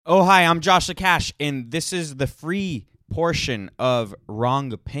Oh, hi, I'm Joshua Cash, and this is the free portion of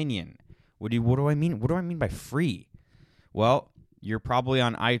Wrong Opinion. What do I mean? What do I mean by free? Well, you're probably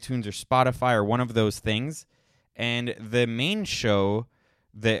on iTunes or Spotify or one of those things, and the main show,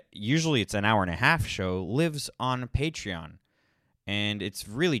 that usually it's an hour and a half show, lives on Patreon, and it's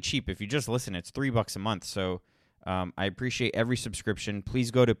really cheap. If you just listen, it's $3 a month, so I appreciate every subscription.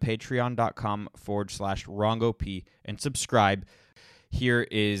 Please go to patreon.com/WrongOP and subscribe. Here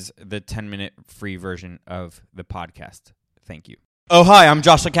is the 10-minute free version of the podcast. Thank you. Oh, hi, I'm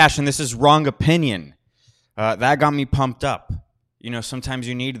Joshua Cash, and this is Wrong Opinion. That got me pumped up. You know, sometimes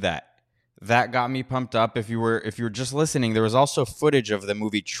you need that. That got me pumped up. If you were just listening, there was also footage of the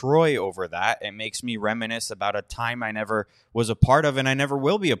movie Troy over that. It makes me reminisce about a time I never was a part of and I never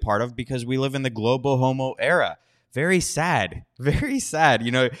will be a part of because we live in the global homo era. Very sad. Very sad.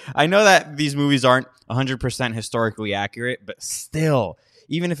 You know, I know that these movies aren't 100% historically accurate, but still,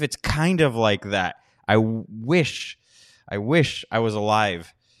 even if it's kind of like that, I wish I was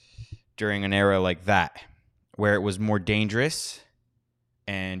alive during an era like that, where it was more dangerous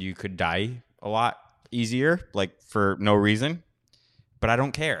and you could die a lot easier, like for no reason. But I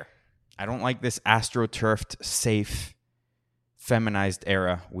don't care. I don't like this astroturfed, safe, feminized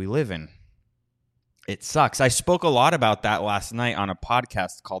era we live in. It sucks. I spoke a lot about that last night on a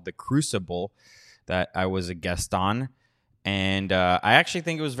podcast called The Crucible that I was a guest on, and I actually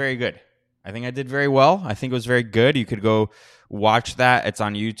think it was very good. I think I did very well. I think it was very good. You could go watch that. It's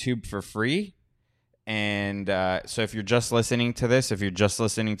on YouTube for free. And so if you're just listening to this, if you're just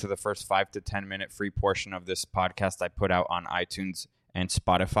listening to the first 5 to 10 minute free portion of this podcast I put out on iTunes and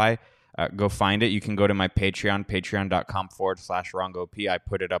Spotify, go find it. You can go to my Patreon, patreon.com/WrongOP. I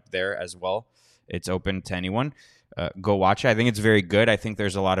put it up there as well. It's open to anyone. Go watch it. I think it's very good. I think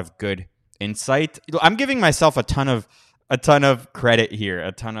there's a lot of good insight. I'm giving myself a ton of credit here,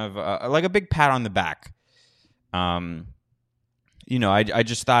 a ton of like a big pat on the back. You know, I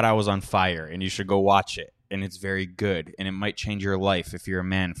just thought I was on fire, and you should go watch it. And it's very good, and it might change your life if you're a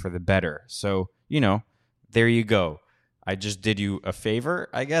man for the better. So, you know, there you go. I just did you a favor,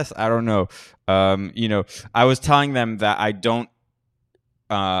 I guess. I don't know. You know, I was telling them that I don't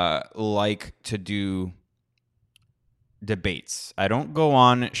like to do debates. I don't go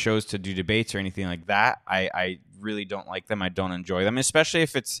on shows to do debates or anything like that. I really don't like them. I don't enjoy them, especially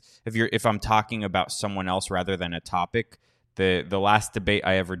if I'm talking about someone else rather than a topic. The last debate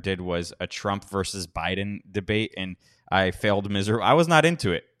I ever did was a Trump versus Biden debate, and I failed miserably. I was not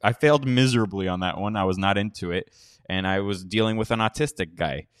into it. I failed miserably on that one. I was not into it, and I was dealing with an autistic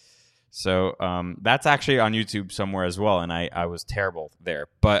guy. So that's actually on YouTube somewhere as well, and I was terrible there.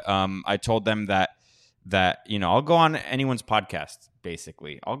 But I told them that you know, I'll go on anyone's podcast.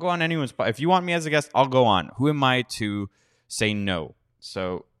 Basically, I'll go on anyone's. If you want me as a guest, I'll go on. Who am I to say no?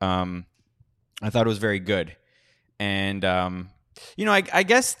 So I thought it was very good, and you know, I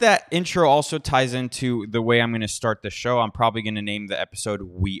guess that intro also ties into the way I'm going to start the show. I'm probably going to name the episode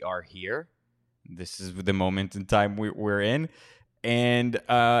 "We Are Here." This is the moment in time we're in. And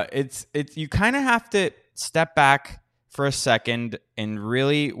it's you kind of have to step back for a second and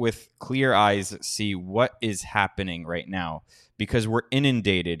really, with clear eyes, see what is happening right now, because we're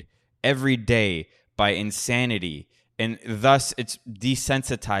inundated every day by insanity, and thus it's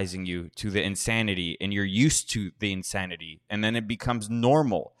desensitizing you to the insanity, and you're used to the insanity, and then it becomes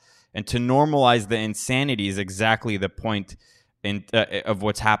normal. And to normalize the insanity is exactly the point of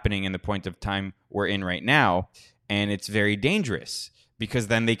what's happening in the point of time we're in right now. And it's very dangerous because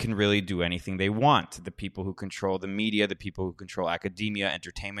then they can really do anything they want. The people who control the media, the people who control academia,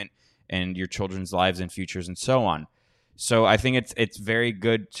 entertainment, and your children's lives and futures and so on. So I think it's very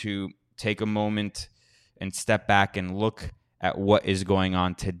good to take a moment and step back and look at what is going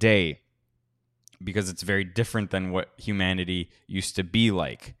on today, because it's very different than what humanity used to be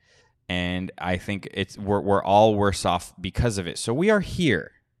like. And I think we're all worse off because of it. So we are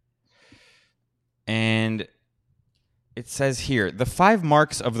here. And it says here, the 5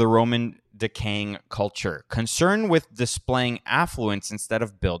 marks of the Roman decaying culture: concern with displaying affluence instead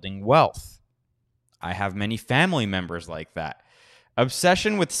of building wealth. I have many family members like that.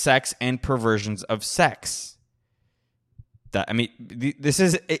 Obsession with sex and perversions of sex. This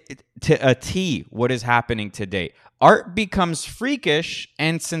is to a T what is happening today. Art becomes freakish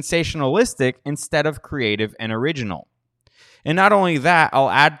and sensationalistic instead of creative and original. And not only that, I'll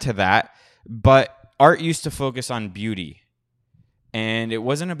add to that, but art used to focus on beauty, and it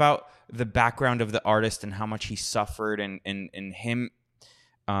wasn't about the background of the artist and how much he suffered and him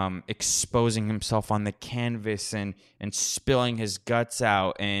exposing himself on the canvas and spilling his guts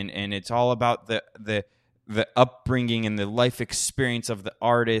out, and it's all about the the upbringing and the life experience of the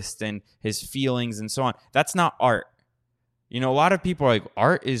artist and his feelings and so on. That's not art. You know, a lot of people are like,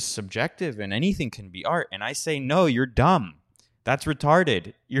 art is subjective and anything can be art. And I say, no, you're dumb. That's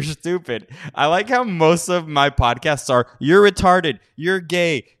retarded. You're stupid. I like how most of my podcasts are, you're retarded, you're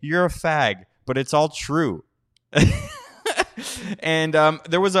gay, you're a fag, but it's all true. And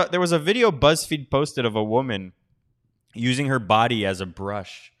there was a video BuzzFeed posted of a woman using her body as a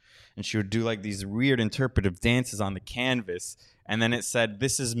brush. And she would do like these weird interpretive dances on the canvas. And then it said,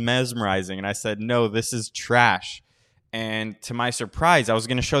 this is mesmerizing. And I said, no, this is trash. And to my surprise, I was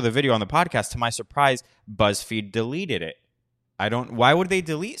going to show the video on the podcast. To my surprise, BuzzFeed deleted it. Why would they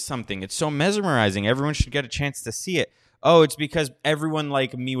delete something? It's so mesmerizing. Everyone should get a chance to see it. Oh, it's because everyone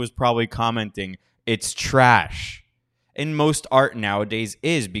like me was probably commenting, it's trash. And most art nowadays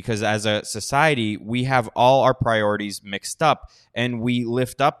is, because as a society, we have all our priorities mixed up and we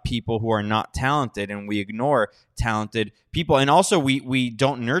lift up people who are not talented and we ignore talented people. And also we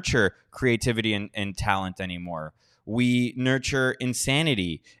don't nurture creativity and talent anymore. We nurture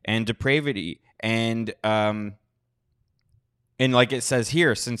insanity and depravity and like it says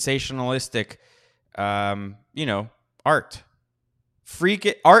here, sensationalistic, art.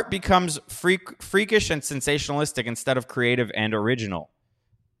 Art becomes freakish and sensationalistic instead of creative and original.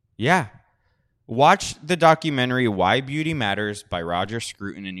 Yeah. Watch the documentary Why Beauty Matters by Roger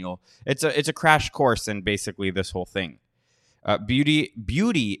Scruton, and it's a crash course in basically this whole thing.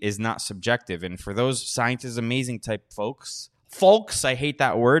 Beauty is not subjective, and for those science is amazing type folks, I hate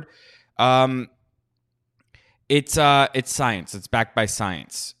that word. It's science. It's backed by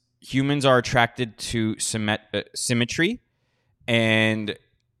science. Humans are attracted to symmetry and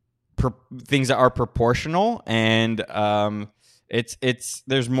things that are proportional, and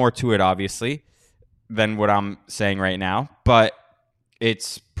there's more to it obviously than what I'm saying right now, but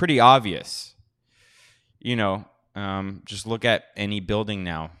it's pretty obvious. Just look at any building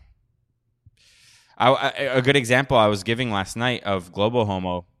now. A good example I was giving last night of Global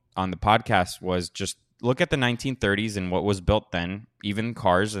Homo on the podcast was just look at the 1930s and what was built then, even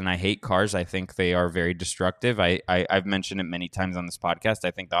cars, and I hate cars. I think they are very destructive. I've mentioned it many times on this podcast.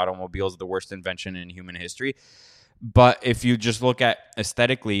 I think the automobile is the worst invention in human history. But if you just look at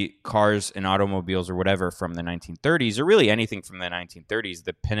aesthetically, cars and automobiles or whatever from the 1930s, or really anything from the 1930s,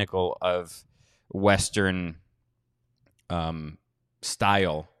 the pinnacle of Western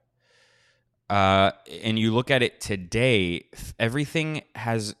style, and you look at it today,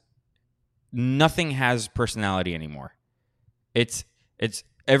 nothing has personality anymore. It's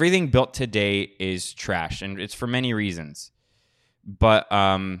everything built today is trash, and it's for many reasons. But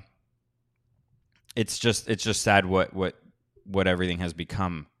it's just sad what everything has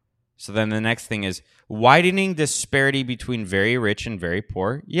become. So then the next thing is widening disparity between very rich and very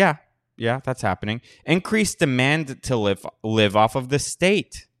poor. Yeah, that's happening. Increased demand to live off of the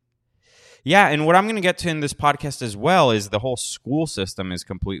state. Yeah, and what I'm going to get to in this podcast as well is the whole school system is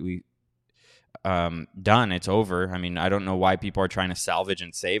completely done. It's over. I mean, I don't know why people are trying to salvage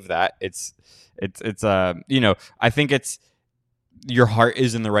and save that. It's I think it's your heart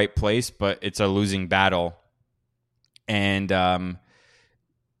is in the right place, but it's a losing battle. And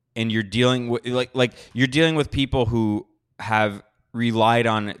you're dealing with you're dealing with people who have relied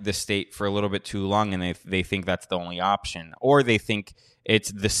on the state for a little bit too long, and they think that's the only option, or they think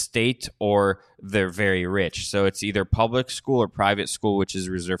it's the state or they're very rich. So it's either public school or private school, which is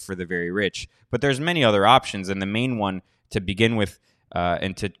reserved for the very rich. But there's many other options, and the main one to begin with,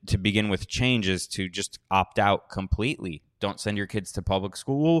 and to begin with change, is to just opt out completely. Don't send your kids to public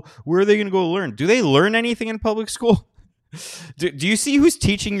school. Well, where are they going to go learn? Do they learn anything in public school? Do you see who's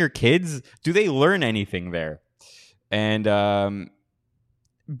teaching your kids? Do they learn anything there? And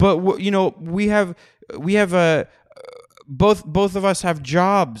but we have both of us have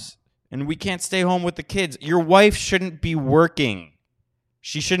jobs, and we can't stay home with the kids. Your wife shouldn't be working.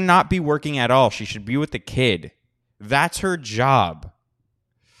 She should not be working at all. She should be with the kid. That's her job.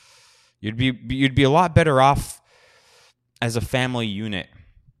 You'd be a lot better off as a family unit.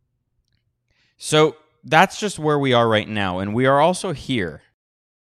 So that's just where we are right now, and we are also here.